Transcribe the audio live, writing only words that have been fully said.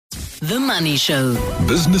The Money Show.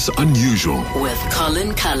 Business Unusual With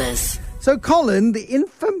Colin Cullis. So, Colin, the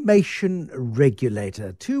information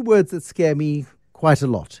regulator, two words that scare me quite a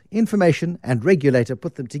lot. Information and regulator,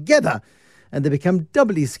 put them together and they become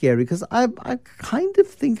doubly scary because I kind of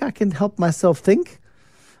think I can help myself think.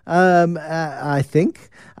 I think.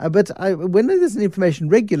 But when there's an information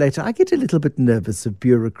regulator, I get a little bit nervous of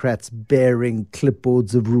bureaucrats bearing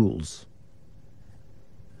clipboards of rules.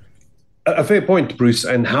 A fair point, Bruce,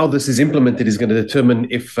 and how this is implemented is going to determine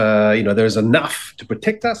if there's enough to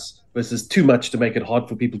protect us versus too much to make it hard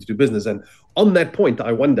for people to do business. And on that point,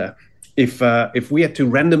 I wonder if we had to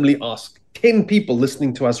randomly ask 10 people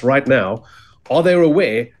listening to us right now, are they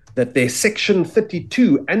aware that their Section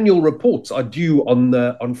 32 annual reports are due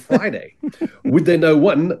on Friday? Would they know,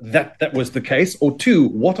 one, that was the case, or two,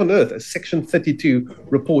 what on earth a Section 32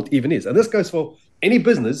 report even is? And this goes for any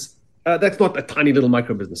business. That's not a tiny little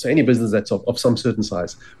micro business. So any business that's of some certain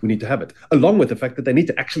size, we need to have it, along with the fact that they need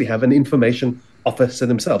to actually have an information officer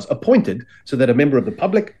themselves appointed so that a member of the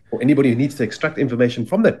public or anybody who needs to extract information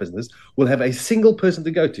from that business will have a single person to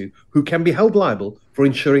go to who can be held liable for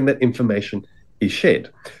ensuring that information is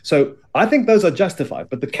shared. So I think those are justified.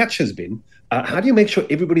 But the catch has been, how do you make sure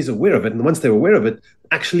everybody's aware of it? And once they're aware of it,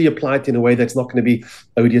 actually apply it in a way that's not going to be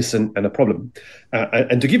odious and a problem.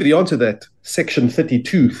 And to give you the answer to that Section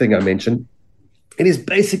 32 thing I mentioned, it is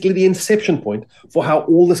basically the inception point for how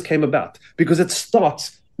all this came about, because it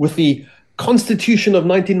starts with the Constitution of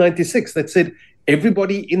 1996 that said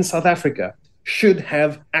everybody in South Africa should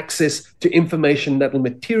have access to information that will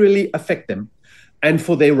materially affect them and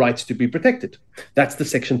for their rights to be protected. That's the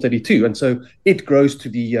Section 32. And so it grows to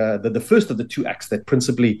the first of the two acts that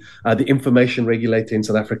principally the information regulator in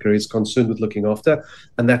South Africa is concerned with looking after.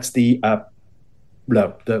 And that's the one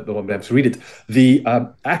I have to read it, the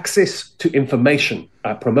Access to Information,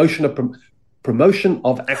 Promotion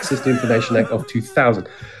of Access to Information Act of 2000.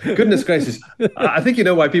 Goodness gracious. I think you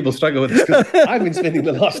know why people struggle with this, because I've been spending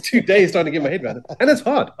the last 2 days trying to get my head around it. And it's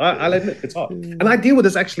hard. I'll admit it's hard. And I deal with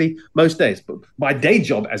this actually most days. But my day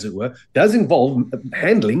job, as it were, does involve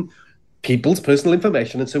handling people's personal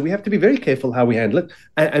information. And so we have to be very careful how we handle it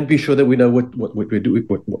and be sure that we know what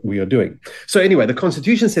we are doing. So anyway, the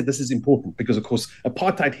Constitution said this is important because, of course,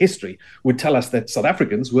 apartheid history would tell us that South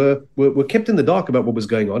Africans were kept in the dark about what was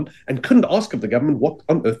going on and couldn't ask of the government what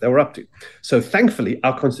on earth they were up to. So thankfully,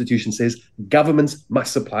 our Constitution says governments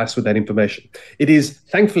must supply us with that information. It is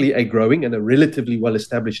thankfully a growing and a relatively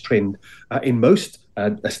well-established trend in most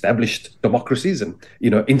established democracies and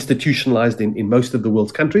institutionalized in most of the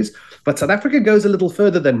world's countries. But South Africa goes a little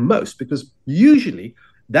further than most because usually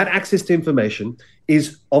that access to information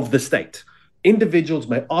is of the state. Individuals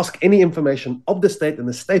may ask any information of the state and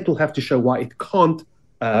the state will have to show why it can't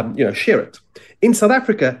share it. In South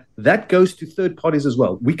Africa, that goes to third parties as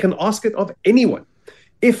well. We can ask it of anyone.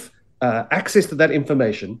 If access to that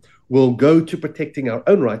information will go to protecting our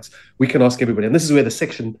own rights, we can ask everybody. And this is where the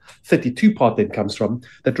Section 32 part then comes from,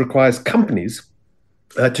 that requires companies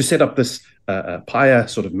to set up this PIA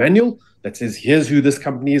sort of manual that says, here's who this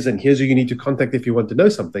company is and here's who you need to contact if you want to know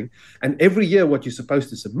something. And every year what you're supposed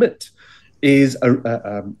to submit is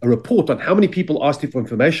a report on how many people asked you for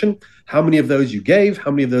information, how many of those you gave,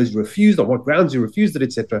 how many of those you refused, on what grounds you refused it,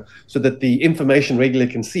 etc., so that the information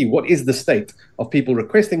regulator can see what is the state of people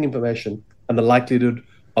requesting information and the likelihood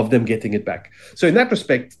of them getting it back. So in that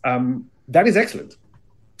respect, that is excellent.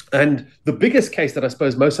 And the biggest case that I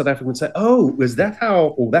suppose most South Africans say, oh, is that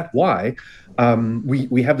how or that why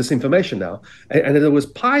we have this information now? And there was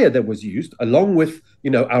PIA that was used along with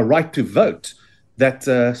our right to vote that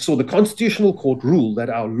saw the Constitutional Court rule that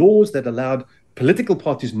our laws that allowed political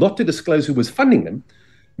parties not to disclose who was funding them,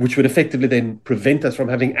 which would effectively then prevent us from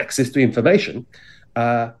having access to information,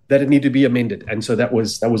 that it needed to be amended. And so that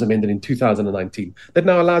was amended in 2019. That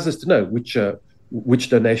now allows us to know which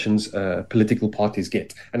donations political parties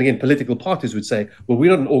get. And again, political parties would say, well,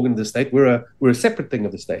 we're not an organ of the state, we're a separate thing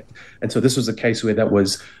of the state. And so this was a case where that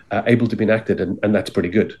was able to be enacted, and that's pretty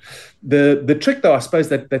good. The trick, though, I suppose,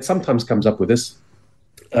 that sometimes comes up with this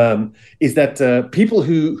is that people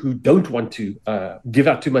who don't want to give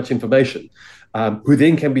out too much information, who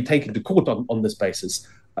then can be taken to court on this basis,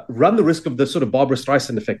 run the risk of the sort of Barbara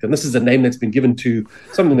Streisand effect. And this is a name that's been given to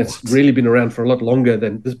something that's really been around for a lot longer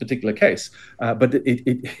than this particular case. But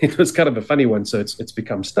it was kind of a funny one, so it's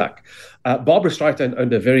become stuck. Barbara Streisand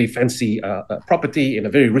owned a very fancy property in a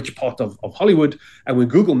very rich part of Hollywood. And when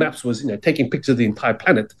Google Maps was taking pictures of the entire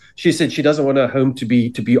planet, she said she doesn't want her home to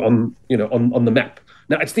be on the map.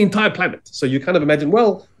 Now, it's the entire planet. So you kind of imagine,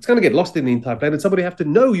 well, it's going to get lost in the entire planet. Somebody have to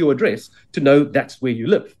know your address to know that's where you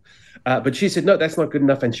live. But she said, no, that's not good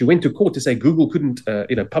enough. And she went to court to say Google couldn't,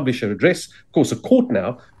 publish her address. Of course, a court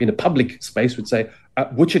now, in a public space, would say,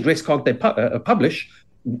 which address can't they publish?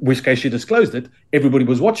 Which case she disclosed it. Everybody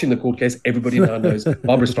was watching the court case. Everybody now knows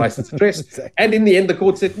Barbara Streisand's address. Exactly. And in the end, the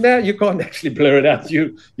court said, no, you can't actually blur it out.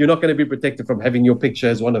 You're not going to be protected from having your picture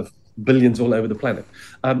as one of billions all over the planet.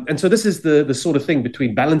 And so this is the sort of thing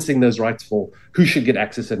between balancing those rights for who should get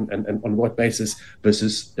access and on what basis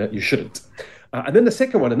versus you shouldn't. And then the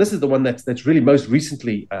second one, and this is the one that's really most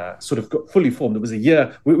recently sort of got fully formed. It was a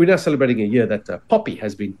year. We're now celebrating a year that Poppy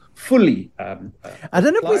has been fully. I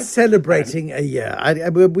don't know if we're celebrating a year.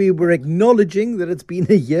 We were acknowledging that it's been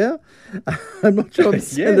a year. I'm not sure I'm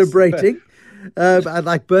celebrating. I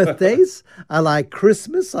like birthdays. I like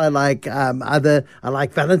Christmas. I like I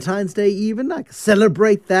like Valentine's Day even. I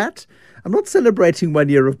celebrate that. I'm not celebrating 1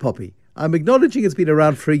 year of Poppy. I'm acknowledging it's been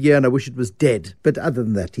around for a year and I wish it was dead. But other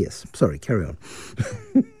than that, yes. Sorry, carry on.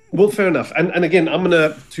 Well, fair enough. And again, I'm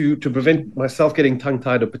going to prevent myself getting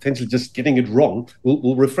tongue-tied or potentially just getting it wrong,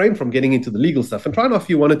 we'll refrain from getting into the legal stuff and try and offer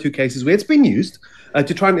you one or two cases where it's been used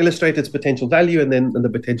to try and illustrate its potential value and then the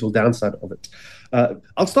potential downside of it.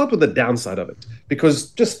 I'll start with the downside of it,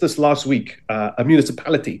 because just this last week, a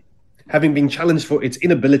municipality, having been challenged for its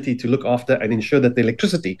inability to look after and ensure that the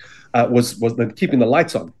electricity was keeping the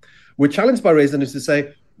lights on, were challenged by residents to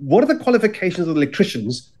say, what are the qualifications of the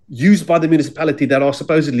electricians used by the municipality that are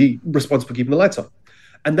supposedly responsible for keeping the lights on?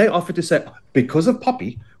 And they offered to say, because of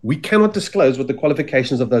Poppy, we cannot disclose what the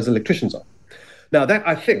qualifications of those electricians are. Now, that,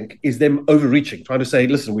 I think, is them overreaching, trying to say,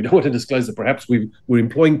 listen, we don't want to disclose that perhaps we're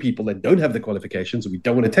employing people that don't have the qualifications, and we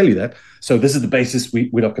don't want to tell you that. So this is the basis we're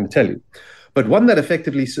not going to tell you. But one that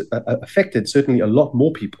effectively affected certainly a lot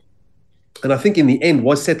more people, and I think in the end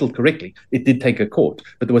was settled correctly. It did take a court,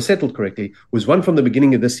 but it was settled correctly, was one from the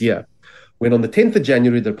beginning of this year, when on the 10th of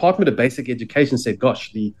January, the Department of Basic Education said,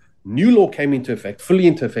 gosh, the new law came into effect, fully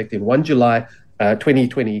into effect in 1 July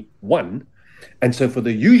 2021. And so for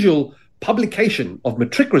the usual publication of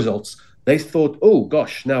matric results, they thought, oh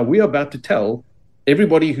gosh, now we are about to tell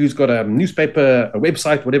everybody who's got a newspaper, a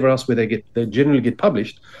website, whatever else where they generally get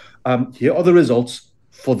published, here are the results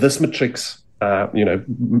for this matrics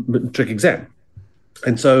matric exam.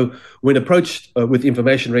 And so when approached with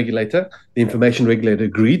information regulator, the information regulator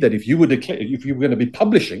agreed that if you were going to be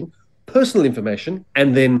publishing personal information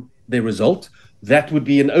and then their result, that would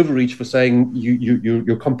be an overreach for saying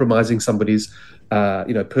you're compromising somebody's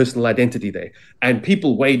personal identity there. And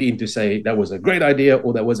people weighed in to say that was a great idea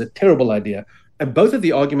or that was a terrible idea. And both of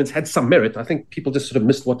the arguments had some merit. I think people just sort of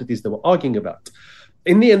missed what it is they were arguing about.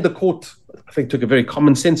 In the end, the court, I think, took a very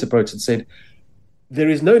common sense approach and said, there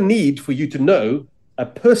is no need for you to know a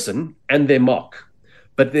person and their mark,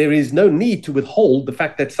 but there is no need to withhold the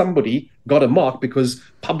fact that somebody got a mark, because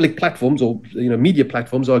public platforms or media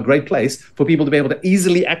platforms are a great place for people to be able to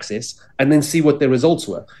easily access and then see what their results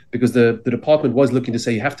were, because the department was looking to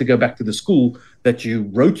say you have to go back to the school that you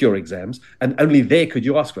wrote your exams, and only there could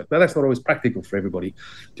you ask for it. Now, that's not always practical for everybody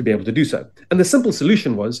to be able to do so. And the simple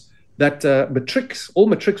solution was that all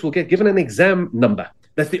matrics will get given an exam number.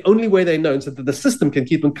 That's the only way they're known, so that the system can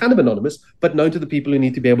keep them kind of anonymous, but known to the people who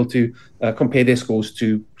need to be able to compare their scores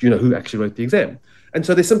to, who actually wrote the exam. And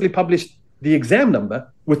so they simply published the exam number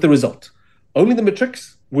with the result. Only the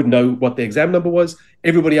matrics would know what the exam number was.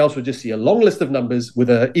 Everybody else would just see a long list of numbers with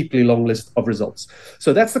an equally long list of results.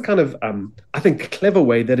 So that's the kind of, I think, clever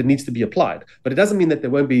way that it needs to be applied. But it doesn't mean that there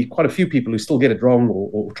won't be quite a few people who still get it wrong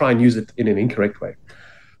or try and use it in an incorrect way.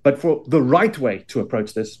 But for the right way to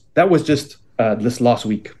approach this, that was just this last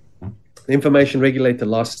week. The information regulator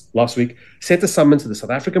last week sent a summons to the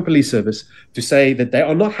South African Police Service to say that they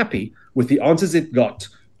are not happy with the answers it got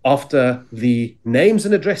after the names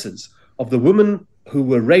and addresses of the women who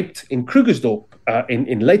were raped in Krugersdorp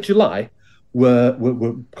in late July were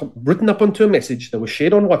written up onto a message that was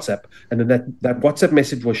shared on WhatsApp, and then that WhatsApp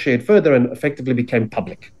message was shared further and effectively became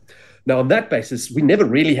public. Now, on that basis, we never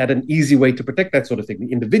really had an easy way to protect that sort of thing.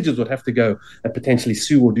 The individuals would have to go and potentially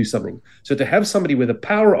sue or do something. So to have somebody with the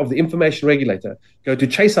power of the information regulator go to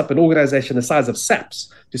chase up an organization the size of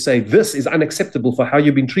SAPS to say this is unacceptable for how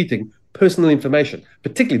you've been treating personal information,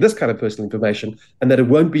 particularly this kind of personal information, and that it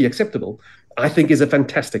won't be acceptable, I think is a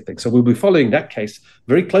fantastic thing. So we'll be following that case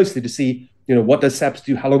very closely to see, what does SAPS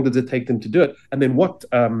do? How long does it take them to do it? And then what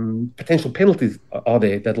potential penalties are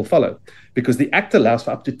there that will follow? Because the Act allows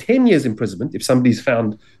for up to 10 years imprisonment if somebody's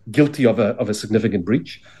found guilty of a significant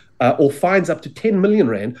breach, or fines up to 10 million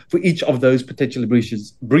rand for each of those potential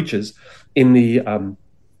breaches in the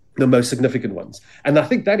most significant ones. And I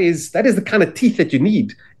think that is the kind of teeth that you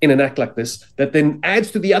need in an act like this, that then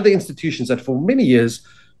adds to the other institutions that for many years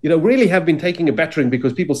really have been taking a battering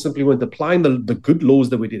because people simply weren't applying the good laws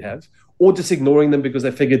that we did have, or just ignoring them because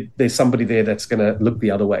they figured there's somebody there that's going to look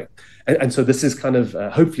the other way. And so this is kind of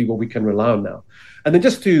hopefully what we can rely on now. And then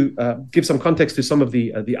just to give some context to some of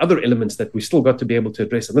the other elements that we still got to be able to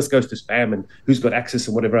address, and this goes to spam and who's got access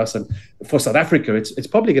and whatever else. And for South Africa, it's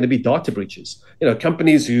probably going to be data breaches.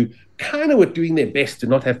 Companies who kind of were doing their best to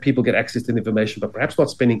not have people get access to the information, but perhaps not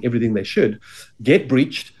spending everything they should, get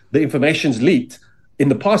breached, the information's leaked. In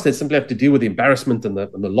the past, they'd simply have to deal with the embarrassment and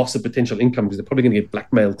the loss of potential income because they're probably going to get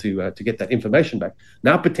blackmailed to get that information back.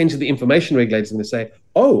 Now, potentially, the information regulators are going to say,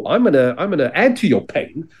 "Oh, I'm going to add to your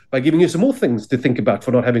pain by giving you some more things to think about for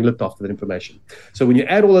not having looked after that information." So, when you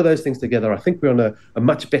add all of those things together, I think we're on a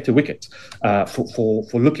much better wicket for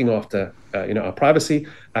looking after our privacy,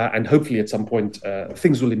 and hopefully, at some point,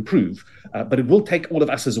 things will improve. But it will take all of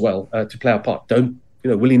us as well to play our part. Don't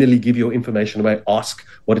willy-nilly give your information away, ask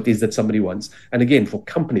what it is that somebody wants. And again, for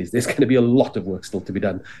companies, there's going to be a lot of work still to be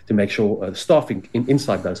done to make sure staff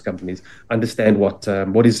inside those companies understand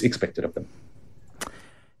what is expected of them.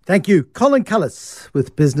 Thank you. Colin Cullis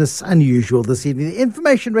with Business Unusual this evening. The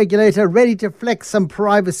information regulator ready to flex some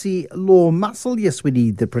privacy law muscle. Yes, we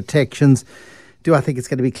need the protections. Do I think it's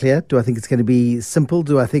going to be clear? Do I think it's going to be simple?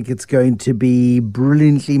 Do I think it's going to be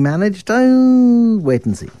brilliantly managed? Oh, wait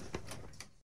and see.